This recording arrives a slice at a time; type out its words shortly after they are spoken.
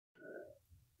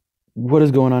What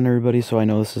is going on, everybody? So I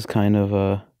know this is kind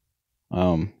of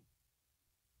um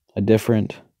a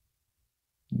different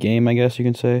game, I guess you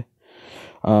can say.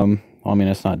 Well, I mean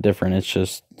it's not different. It's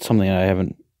just something I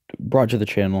haven't brought to the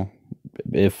channel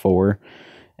before,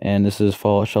 and this is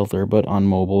Fallout Shelter, but on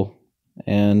mobile,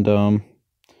 and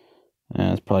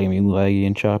it's probably gonna be laggy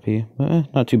and choppy,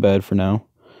 but not too bad for now.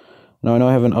 Now I know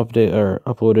I haven't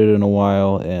uploaded in a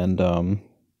while, and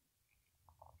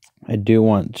I do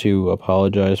want to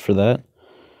apologize for that.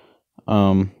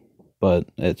 Um, but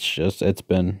I've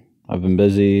been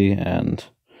busy and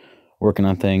working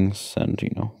on things and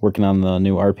working on the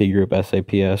new RP group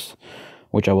SAPS,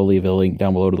 which I will leave a link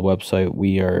down below to the website.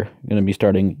 We are going to be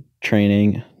starting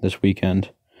training this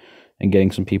weekend and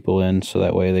getting some people in so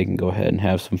that way they can go ahead and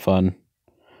have some fun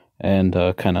and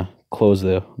kind of close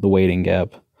the waiting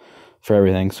gap for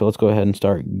everything. So let's go ahead and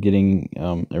start getting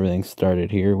everything started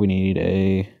here. We need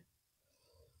a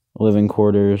living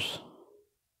quarters.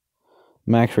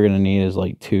 Max we're going to need is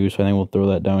like 2, so I think we'll throw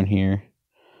that down here.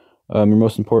 Your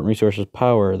most important resource is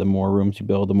power. The more rooms you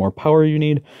build, the more power you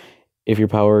need. If your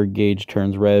power gauge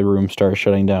turns red, rooms start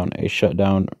shutting down. A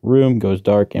shutdown room goes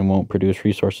dark and won't produce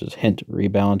resources. Hint,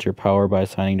 rebalance your power by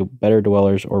assigning to better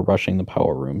dwellers or rushing the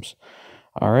power rooms.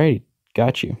 Alrighty,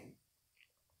 got you.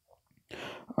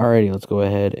 Alrighty, let's go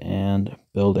ahead and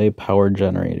build a power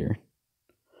generator.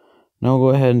 Now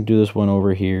we'll go ahead and do this one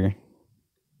over here.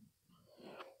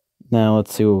 Now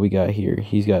let's see what we got here.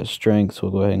 He's got strength, so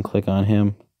we'll go ahead and click on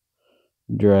him.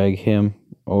 Drag him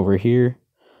over here.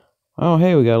 Oh,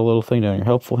 hey, we got a little thing down here.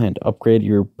 Helpful hint. Upgrade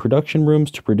your production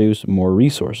rooms to produce more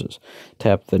resources.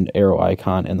 Tap the arrow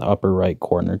icon in the upper right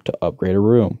corner to upgrade a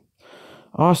room.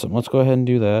 Awesome. Let's go ahead and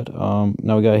do that.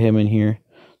 Now we got him in here.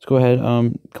 Let's go ahead,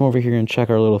 come over here and check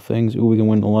our little things. Ooh, we can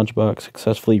win the lunchbox.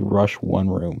 Successfully rush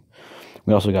one room.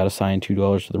 We also got to assign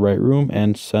 $2 to the right room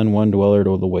and send one dweller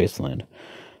to the wasteland.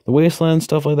 The wasteland,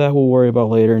 stuff like that, we'll worry about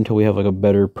later until we have like a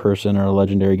better person or a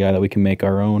legendary guy that we can make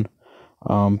our own.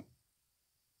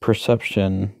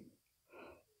 Perception.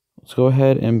 Let's go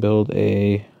ahead and build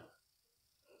a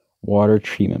water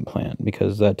treatment plant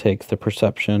because that takes the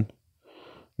perception.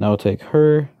 Now we'll take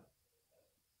her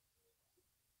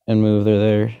and move her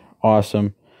there.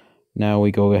 Awesome. Now we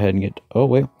go ahead and get... Oh,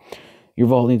 wait. Your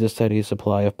vault needs a steady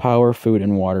supply of power, food,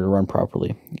 and water to run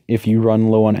properly. If you run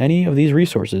low on any of these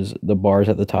resources, the bars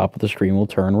at the top of the screen will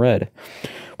turn red.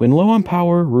 When low on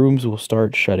power, rooms will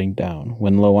start shutting down.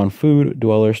 When low on food,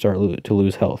 dwellers start to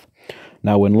lose health.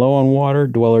 Now, when low on water,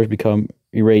 dwellers become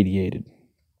irradiated.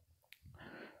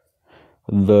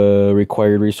 The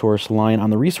required resource line on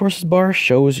the resources bar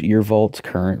shows your vault's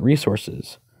current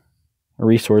resource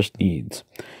needs.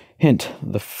 Hint,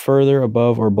 the further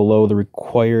above or below the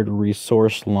required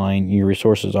resource line your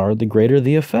resources are, the greater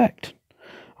the effect.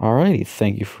 Alrighty,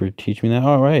 thank you for teaching me that.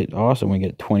 Alright, awesome. We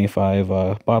get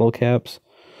 25 bottle caps.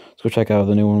 Let's go check out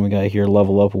the new one we got here,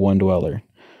 level up one dweller.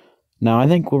 Now, I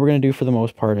think what we're going to do for the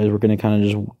most part is we're going to kind of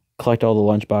just collect all the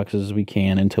lunch boxes as we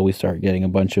can until we start getting a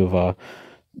bunch of,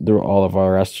 all of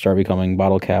our rest start becoming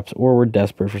bottle caps, or we're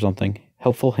desperate for something.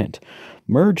 Helpful hint.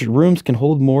 Merged rooms can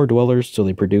hold more dwellers so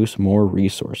they produce more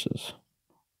resources.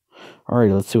 Alright,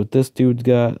 let's see what this dude's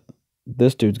got.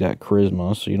 This dude's got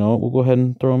charisma, so you know what? We'll go ahead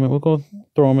and throw him in. We'll go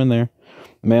throw him in there.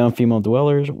 Male and female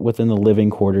dwellers within the living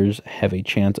quarters have a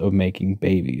chance of making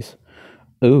babies.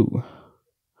 Ooh.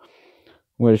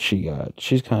 What does she got?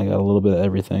 She's kind of got a little bit of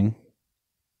everything.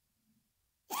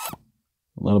 A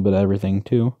little bit of everything,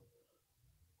 too.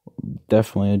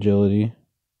 Definitely agility.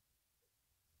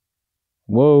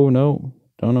 Whoa, no.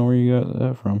 Don't know where you got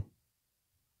that from.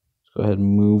 Let's go ahead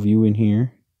and move you in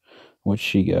here. What's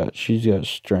she got? She's got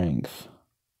strength.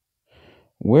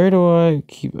 Where do I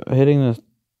keep hitting this?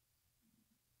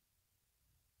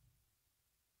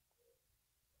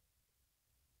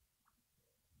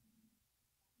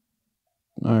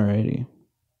 Alrighty.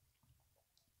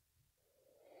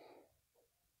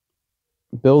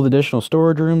 Build additional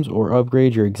storage rooms or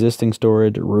upgrade your existing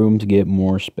storage room to get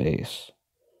more space.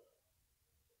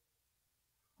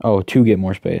 Oh, to get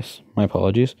more space. My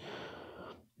apologies.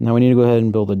 Now we need to go ahead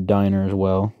and build a diner as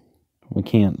well. We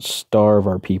can't starve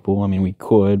our people. I mean, we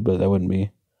could, but that wouldn't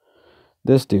be...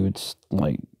 This dude's,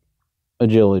 like,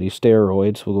 agility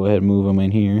steroids. We'll go ahead and move him in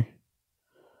here.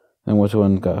 And which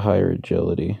one got higher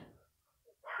agility?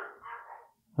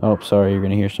 Oh, sorry, you're going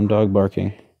to hear some dog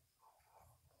barking.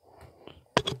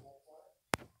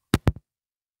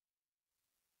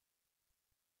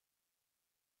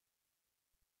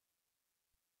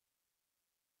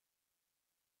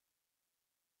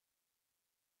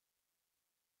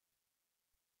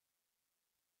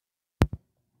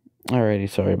 Alrighty,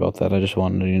 sorry about that. I just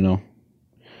wanted to,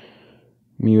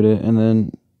 Mute it, and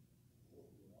then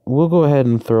we'll go ahead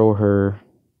and throw her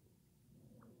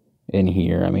in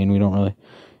here. I mean, we don't really...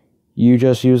 You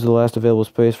just use the last available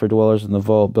space for dwellers in the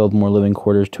vault. Build more living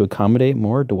quarters to accommodate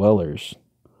more dwellers.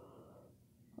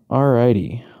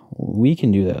 Alrighty. We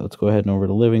can do that. Let's go ahead and over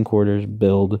to living quarters.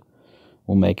 Build.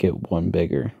 We'll make it one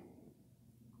bigger.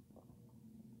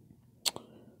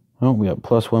 Oh, we got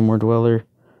plus one more dweller.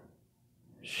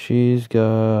 She's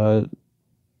got...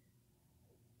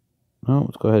 Oh,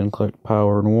 let's go ahead and collect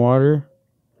power and water.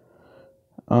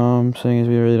 Saying as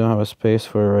we really don't have a space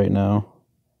for it right now.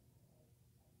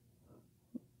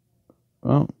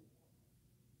 Well,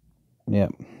 yeah,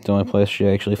 it's the only place she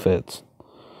actually fits.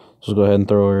 So let's go ahead and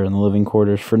throw her in the living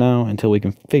quarters for now until we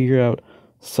can figure out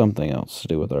something else to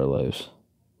do with our lives.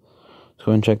 Let's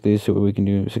go ahead and check these, see what we can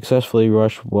do. Successfully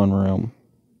rush one room.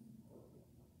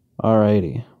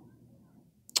 Alrighty.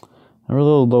 We're a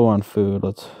little low on food.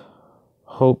 Let's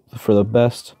hope for the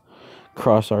best.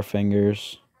 Cross our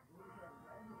fingers.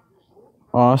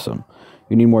 Awesome.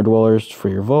 You need more dwellers for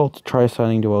your vault. Try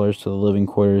assigning dwellers to the living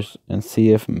quarters and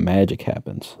see if magic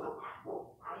happens.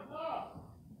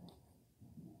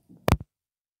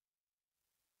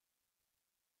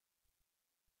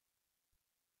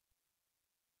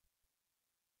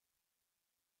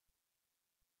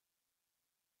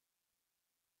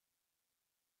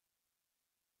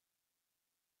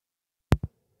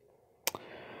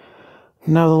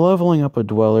 Now, the leveling up a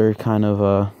dweller kind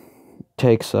of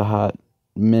takes a hot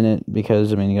minute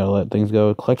because, I mean, you gotta let things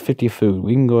go. Collect 50 food.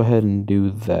 We can go ahead and do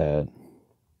that.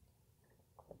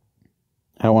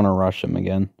 I don't want to rush him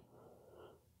again.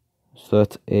 So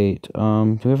that's 8.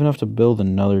 Do we have enough to build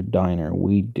another diner?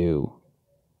 We do.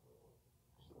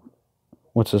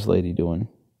 What's this lady doing?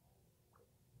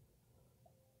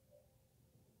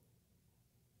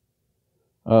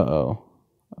 Uh-oh.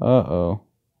 Uh-oh.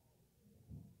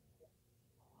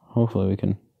 Hopefully we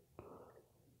can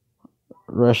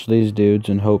rush these dudes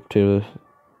and hope to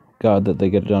God that they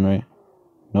get it done right.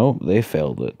 Nope, they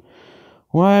failed it.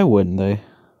 Why wouldn't they?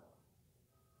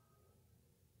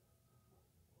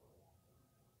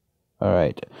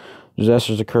 Alright.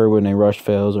 Disasters occur when a rush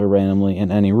fails or randomly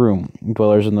in any room.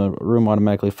 Dwellers in the room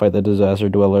automatically fight the disaster.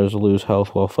 Dwellers lose health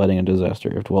while fighting a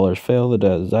disaster. If dwellers fail, the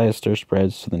disaster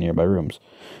spreads to the nearby rooms.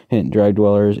 Hint, drag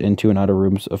dwellers into and out of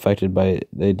rooms affected by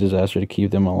the disaster to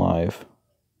keep them alive.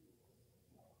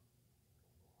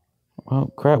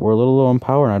 Well, crap, we're a little low on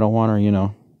power and I don't want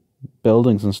our,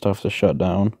 buildings and stuff to shut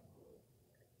down.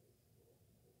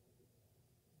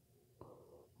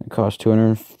 It costs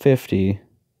 250.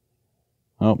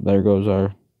 Oh, there goes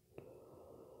our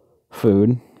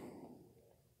food.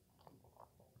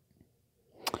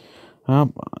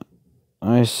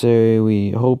 I say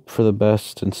we hope for the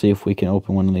best and see if we can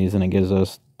open one of these and it gives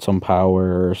us some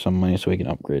power or some money so we can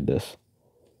upgrade this.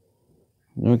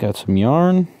 Then we got some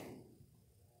yarn.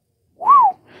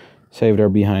 Whew. Saved our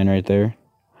behind right there.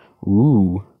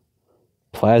 Ooh.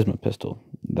 Plasma pistol.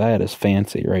 That is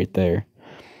fancy right there.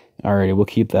 Alrighty, we'll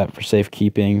keep that for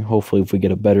safekeeping. Hopefully if we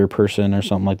get a better person or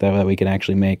something like that we can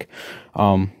actually make.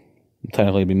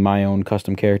 Technically it'd be my own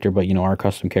custom character, but our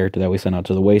custom character that we send out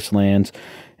to the wastelands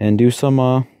and do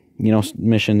some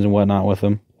missions and whatnot with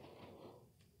them.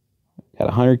 Got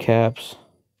 100 caps,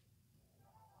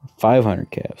 500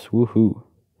 caps. Woohoo!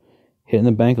 Hitting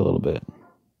the bank a little bit.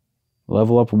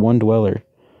 Level up one dweller.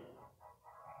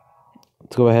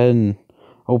 Let's go ahead and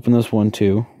open this one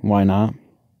too. Why not?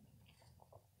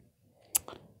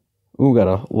 Ooh, got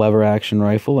a lever action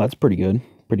rifle. That's pretty good.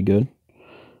 Pretty good.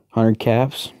 100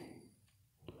 caps.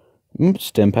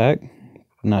 Stim pack.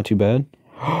 Not too bad.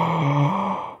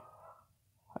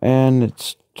 And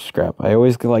it's scrap. I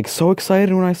always get so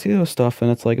excited when I see those stuff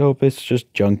and it's like, oh, it's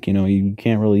just junk, you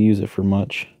can't really use it for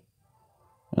much.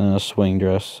 And then a swing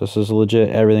dress. This is legit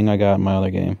everything I got in my other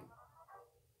game.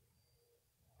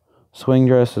 Swing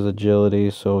dress is agility,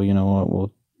 so you know what,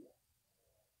 we'll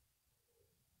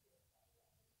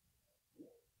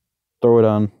throw it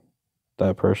on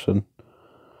that person.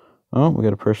 Oh, we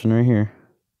got a person right here.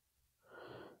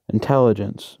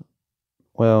 Intelligence.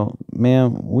 Well,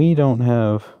 ma'am, we don't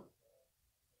have...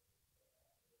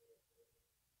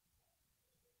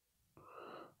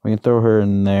 We can throw her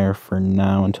in there for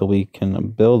now until we can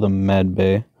build a med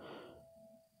bay.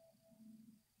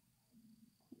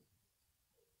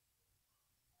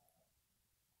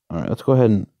 Alright, let's go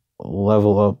ahead and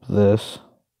level up this.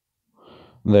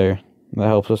 There. That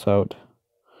helps us out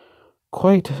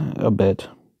quite a bit.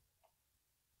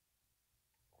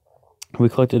 Have we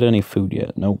collected any food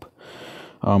yet? Nope.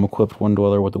 Equipped one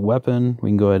dweller with a weapon.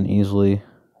 We can go ahead and easily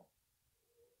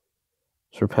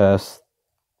surpass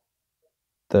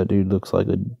that dude. Looks like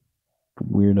a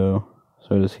weirdo.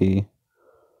 So does he.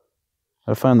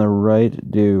 I find the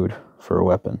right dude for a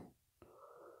weapon.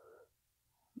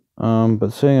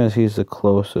 But seeing as he's the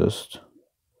closest,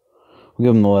 we'll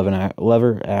give him the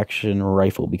lever action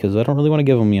rifle because I don't really want to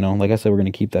give him, like I said, we're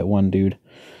going to keep that one dude,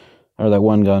 or that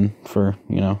one gun for,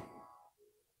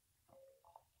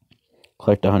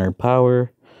 collect 100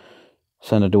 power,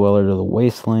 send a dweller to the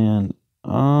wasteland.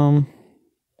 Oh,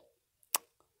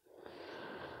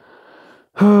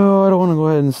 I don't want to go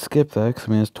ahead and skip that because,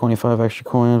 I mean, it's 25 extra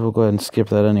coins. We'll go ahead and skip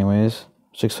that anyways.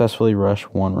 Successfully rush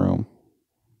one room.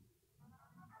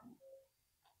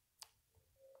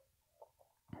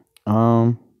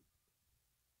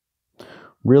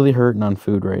 Really hurting on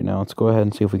food right now. Let's go ahead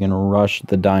and see if we can rush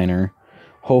the diner.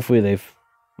 Hopefully they've,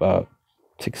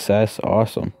 success.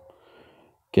 Awesome.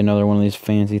 Get another one of these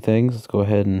fancy things. Let's go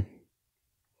ahead and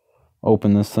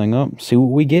open this thing up. See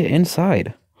what we get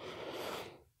inside.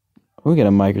 We get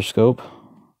a microscope.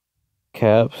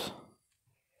 Caps.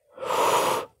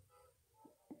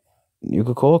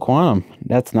 Nuka-Cola Quantum.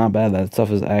 That's not bad. That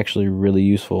stuff is actually really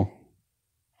useful.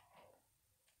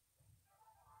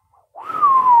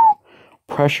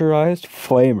 Pressurized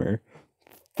flamer.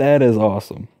 That is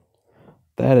awesome.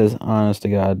 That is, honest to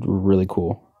God, really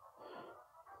cool.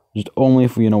 Just only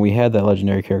if we had that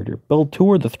legendary character. Build two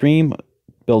or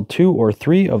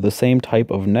three of the same type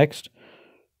of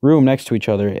room next to each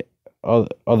other.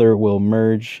 Other will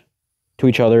merge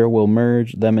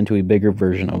them into a bigger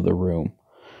version of the room.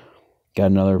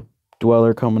 Got another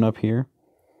dweller coming up here.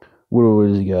 What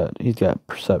has he got? He's got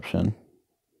perception.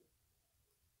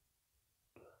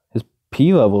 His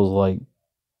P level's like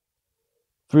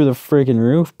through the freaking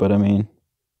roof, but I mean,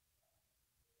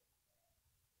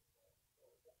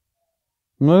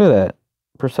 look at that.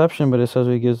 Perception, but it says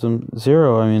it gives them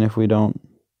 0. I mean, if we don't.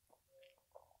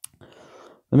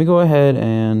 Let me go ahead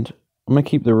and I'm going to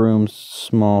keep the rooms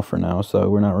small for now, so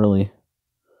we're not really.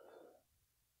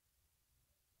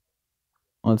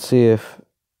 Let's see if.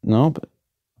 Nope.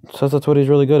 It says that's what he's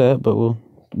really good at, but we'll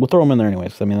throw him in there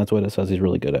anyways. I mean, that's what it says he's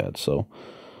really good at. So,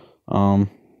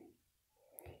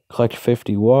 collect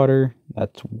 50 water.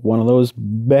 That's one of those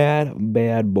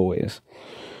bad boys.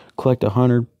 Collect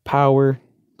 100 power.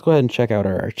 Let's go ahead and check out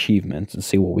our achievements and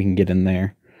see what we can get in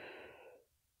there.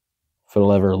 If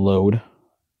it'll ever load.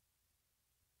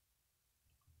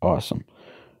 Awesome.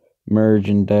 Merge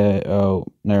and oh,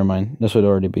 never mind. This would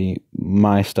already be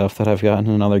my stuff that I've gotten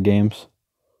in other games.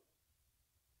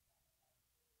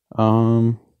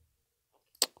 Yeah,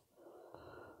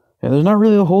 there's not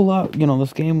really a whole lot,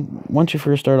 this game, once you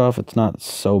first start off, it's not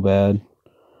so bad.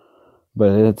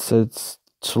 But it's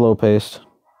slow paced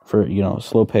for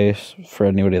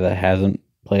anybody that hasn't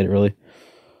played it really.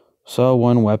 Sell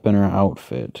one weapon or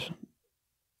outfit.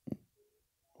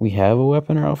 We have a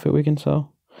weapon or outfit we can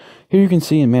sell. Here you can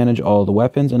see and manage all the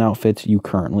weapons and outfits you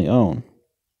currently own.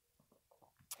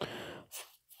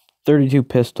 32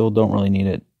 pistol, don't really need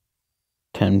it.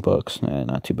 10 bucks,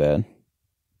 not too bad.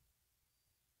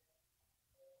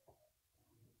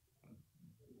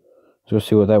 So we'll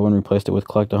see what that one replaced it with.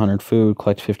 Collect 100 food,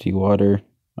 collect 50 water.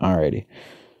 Alrighty.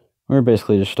 We're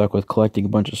basically just stuck with collecting a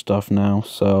bunch of stuff now.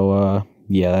 So,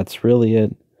 yeah, that's really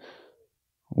it.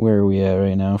 Where are we at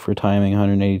right now for timing?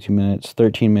 182 minutes,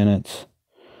 13 minutes.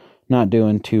 Not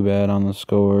doing too bad on the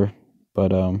score,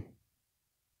 but,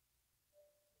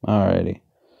 alrighty.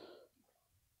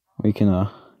 We can,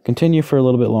 continue for a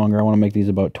little bit longer. I want to make these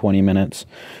about 20 minutes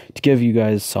to give you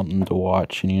guys something to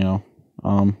watch, and,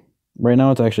 right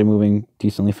now it's actually moving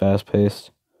decently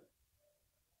fast-paced.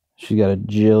 She's got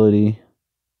agility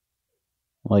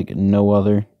like no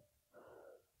other.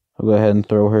 I'll go ahead and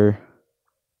throw her.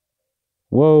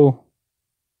 Whoa.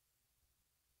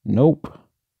 Nope.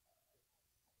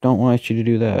 Don't want you to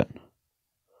do that.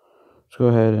 Let's go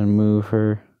ahead and move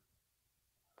her.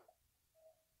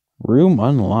 Room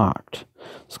unlocked.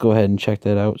 Let's go ahead and check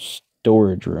that out.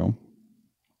 Storage room.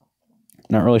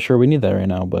 Not really sure we need that right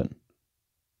now, but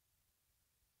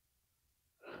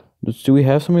do we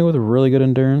have somebody with really good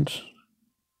endurance?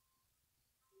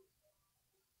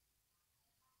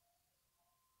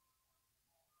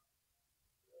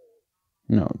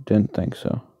 No, didn't think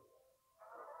so.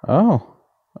 Oh.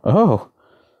 Oh.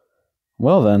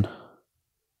 Well then.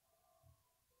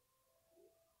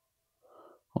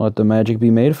 Let the magic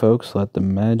be made, folks. Let the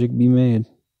magic be made.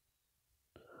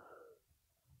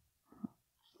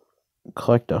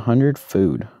 Collect 100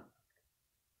 food.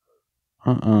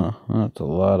 That's a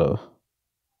lot of.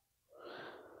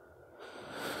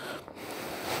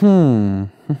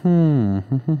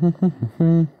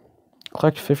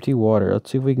 Collect 50 water.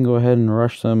 Let's see if we can go ahead and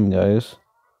rush them, guys.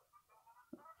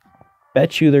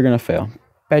 Bet you they're gonna fail.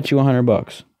 Bet you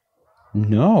 $100.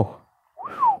 No.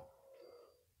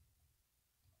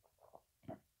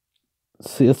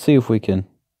 Let's see if we can.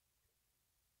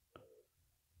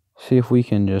 See if we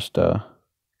can just oh,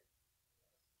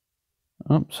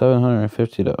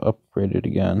 750 to upgrade it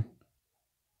again.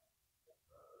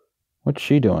 What's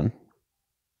she doing?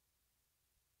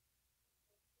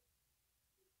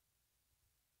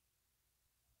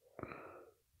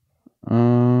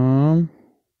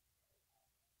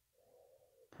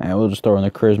 We'll just throw her in the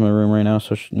charisma room right now,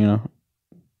 so she, you know,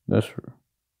 this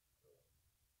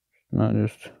not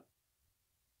just.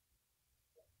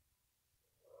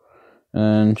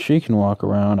 And she can walk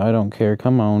around. I don't care.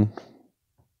 Come on.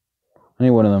 I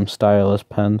need one of them stylus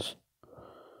pens.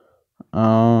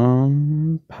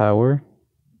 Power.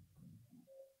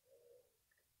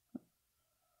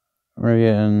 We're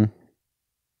getting.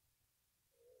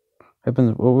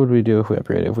 What would we do if we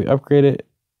upgrade it? If we upgrade it,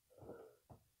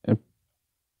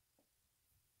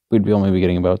 we'd be only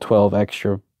getting about 12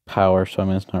 extra power. So I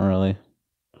mean, it's not really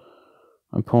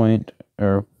a point.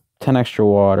 Or 10 extra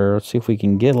water. Let's see if we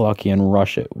can get lucky and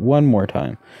rush it one more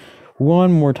time.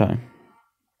 One more time.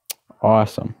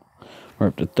 Awesome. We're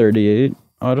up to 38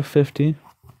 out of 50.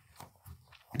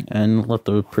 And let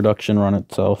the production run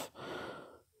itself.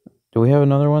 Do we have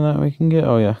another one that we can get?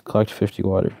 Oh yeah, collect 50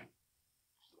 water.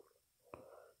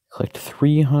 Collect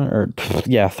 300 or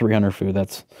yeah, 300 food.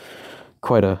 That's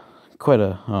quite a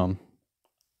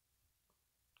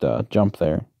jump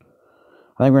there.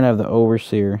 I think we're gonna have the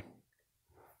overseer.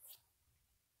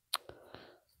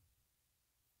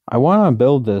 I want to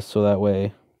build this so that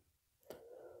way,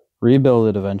 rebuild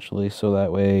it eventually, so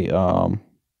that way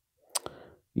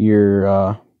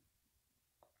your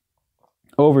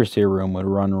overseer room would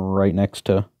run right next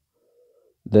to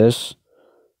this.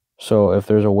 So if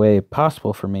there's a way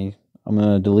possible for me, I'm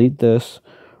going to delete this,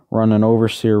 run an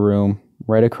overseer room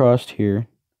right across here,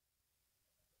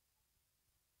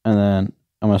 and then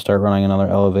I'm going to start running another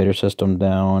elevator system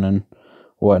down and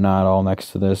whatnot all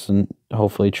next to this, and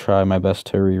hopefully try my best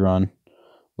to rerun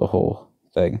the whole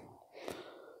thing.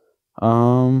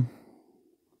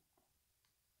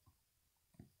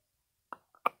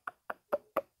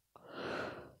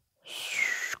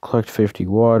 Collect 50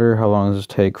 water. How long does this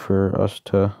take for us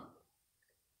to?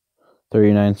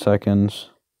 39 seconds.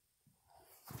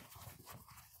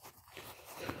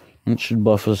 It should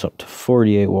buff us up to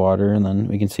 48 water, and then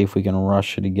we can see if we can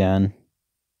rush it again.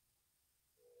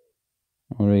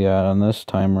 What do we got on this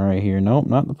timer right here? Nope,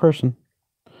 not the person.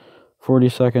 40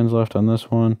 seconds left on this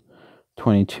one.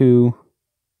 22.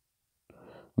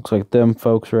 Looks like them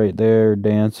folks right there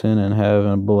dancing and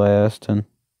having a blast and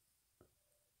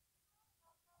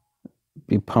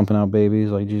be pumping out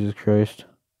babies like Jesus Christ.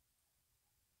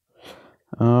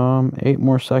 8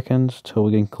 more seconds till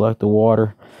we can collect the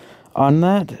water on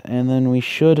that, and then we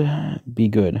should be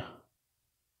good.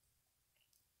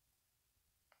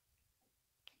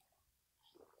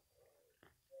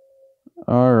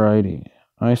 Alrighty,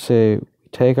 I say we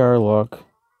take our luck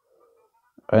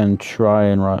and try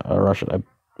and rush it. I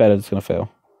bet it's gonna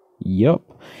fail. Yep,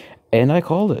 and I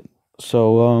called it.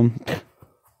 So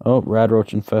oh,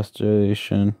 radroach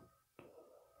infestation.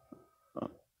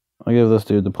 I'll give this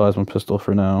dude the plasma pistol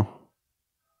for now.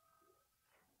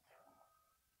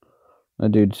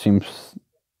 That dude seems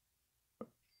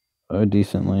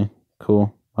decently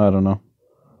cool. I don't know.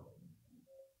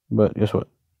 But guess what?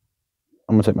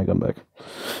 I'm gonna take my gun back.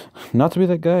 Not to be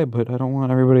that guy, but I don't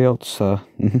want everybody else,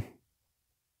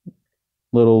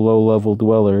 little low-level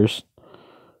dwellers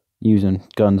using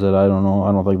guns that I don't know.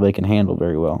 I don't think they can handle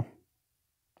very well.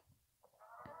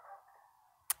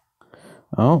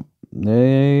 Oh,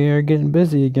 they are getting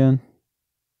busy again.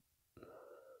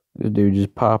 This dude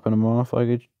just popping them off like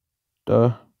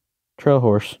a trail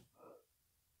horse.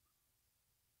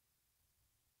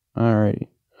 Alrighty.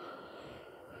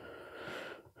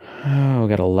 Oh, we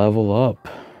gotta level up.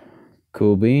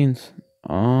 Cool beans.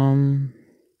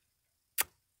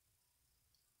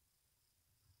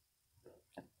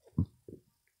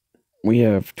 We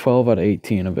have 12 out of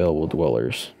 18 available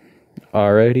dwellers.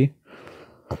 Alrighty.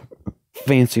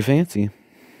 Fancy.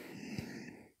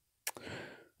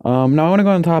 Now I want to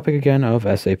go on the topic again of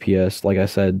SAPS. Like I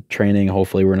said, training.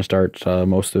 Hopefully, we're gonna start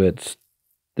most of it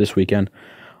this weekend.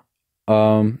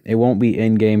 It won't be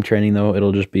in-game training though.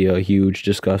 It'll just be a huge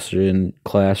discussion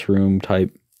classroom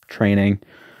type training.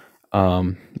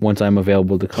 Once I'm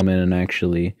available to come in and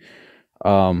actually,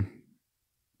 play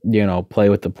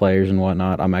with the players and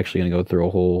whatnot, I'm actually gonna go through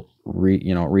a whole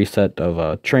reset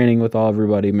of training with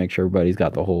everybody. Make sure everybody's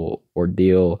got the whole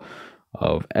ordeal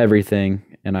of everything.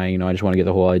 And I just want to get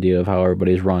the whole idea of how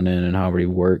everybody's running and how everybody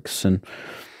works, and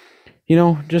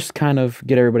just kind of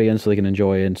get everybody in so they can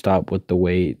enjoy it and stop with the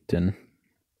wait. And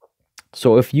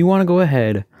so if you want to go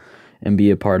ahead and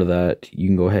be a part of that, you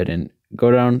can go ahead and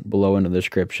go down below in the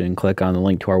description, click on the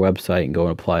link to our website, and go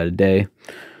and apply today.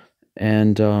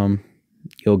 And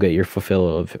you'll get your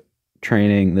fulfill of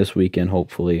training this weekend,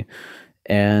 hopefully.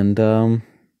 And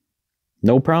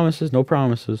no promises, no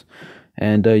promises.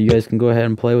 And you guys can go ahead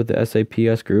and play with the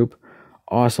SAPS group.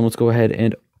 Awesome. Let's go ahead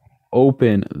and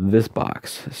open this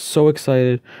box. So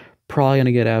excited. Probably going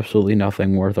to get absolutely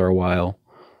nothing worth our while.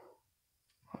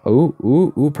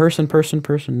 Ooh, person.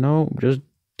 No, just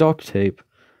duct tape.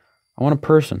 I want a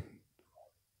person.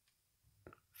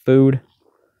 Food.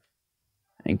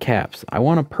 And caps. I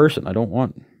want a person. I don't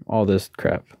want all this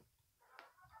crap.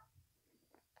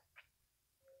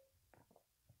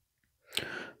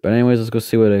 But anyways, let's go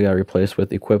see what I got replaced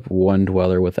with. Equip one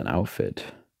dweller with an outfit.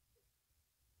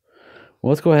 Well,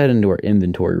 let's go ahead and do our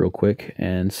inventory real quick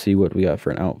and see what we got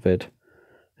for an outfit.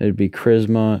 It'd be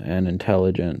charisma and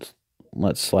intelligence.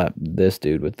 Let's slap this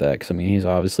dude with that, because, I mean, he's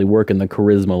obviously working the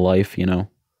charisma life, We'll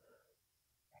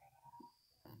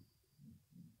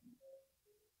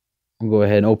go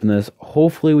ahead and open this.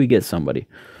 Hopefully we get somebody.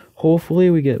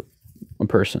 Hopefully we get a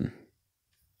person.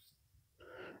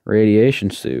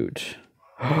 Radiation suit.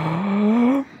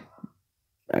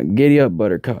 Giddy up,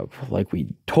 Buttercup. Like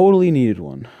we totally needed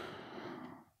one.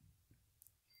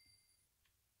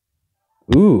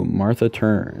 Ooh, Martha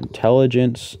Turner.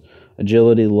 Intelligence,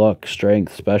 agility, luck,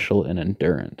 strength, special, and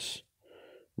endurance.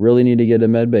 Really need to get a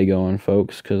medbay going,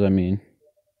 folks, because, I mean,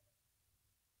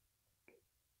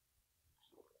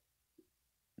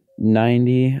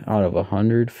 90 out of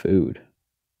 100 food.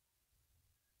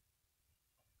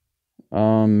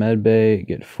 Medbay,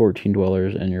 get 14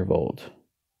 dwellers in your vault.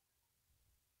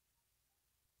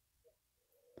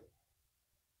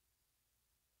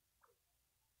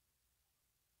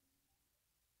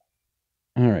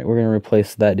 Alright, we're going to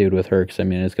replace that dude with her, because, I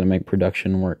mean, it's going to make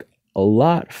production work a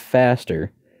lot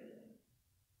faster.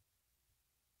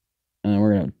 And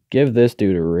we're going to give this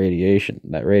dude a radiation,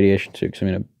 that radiation suit, because, I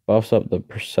mean, it buffs up the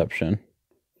perception.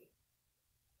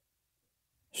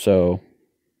 So,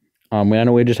 I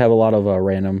know we just have a lot of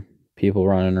random people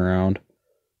running around.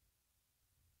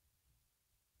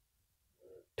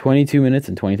 22 minutes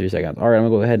and 23 seconds. Alright, I'm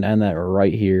going to go ahead and end that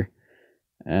right here.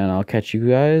 And I'll catch you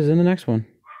guys in the next one.